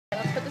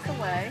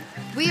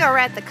We are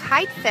at the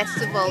Kite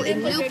Festival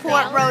in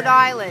Newport, Rhode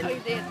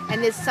Island,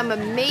 and there's some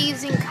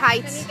amazing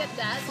kites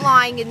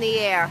flying in the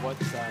air.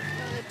 What's that?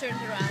 It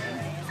turns around.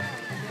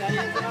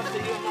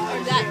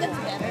 Or that's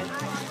better.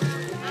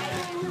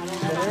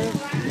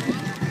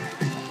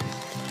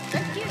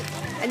 That's cute.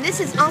 And this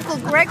is Uncle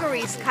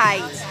Gregory's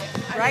kite,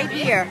 right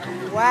here.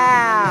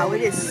 Wow,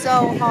 it is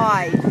so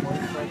high. But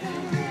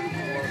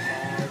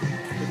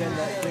then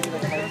the bigger the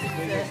kite, the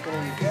bigger it's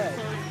going to get.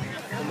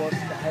 The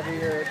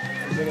heavier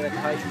and bigger the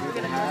kite you're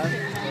going to have,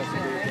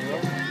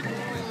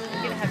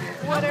 You're gonna have your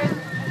water.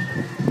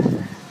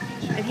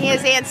 And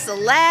here's Aunt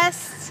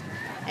Celeste,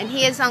 and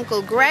here's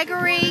Uncle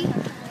Gregory,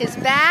 his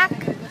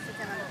back.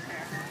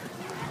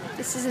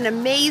 This is an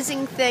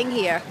amazing thing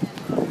here.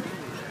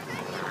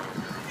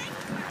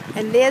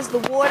 And there's the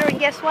water, and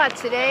guess what?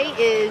 Today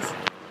is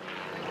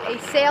a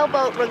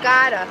sailboat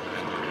regatta.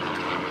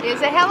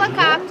 There's a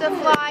helicopter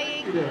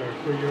flying.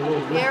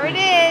 There it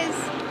is.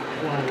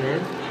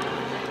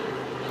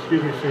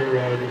 Excuse me, sir,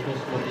 there's no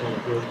smoking on the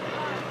field.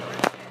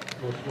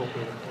 No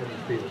smoking on the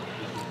field.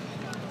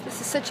 This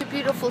is such a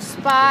beautiful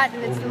spot,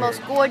 and it's the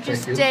most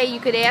gorgeous day you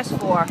could ask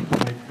for.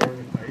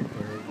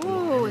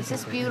 Ooh, is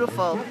this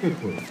beautiful?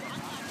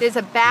 There's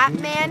a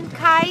Batman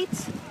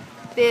kite.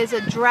 There's a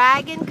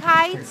dragon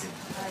kite.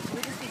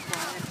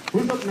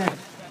 Who's up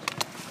next?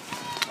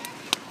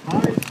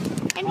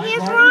 And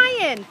here's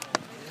Ryan.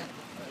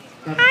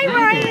 Hi,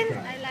 Ryan.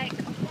 I like.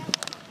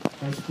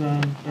 That's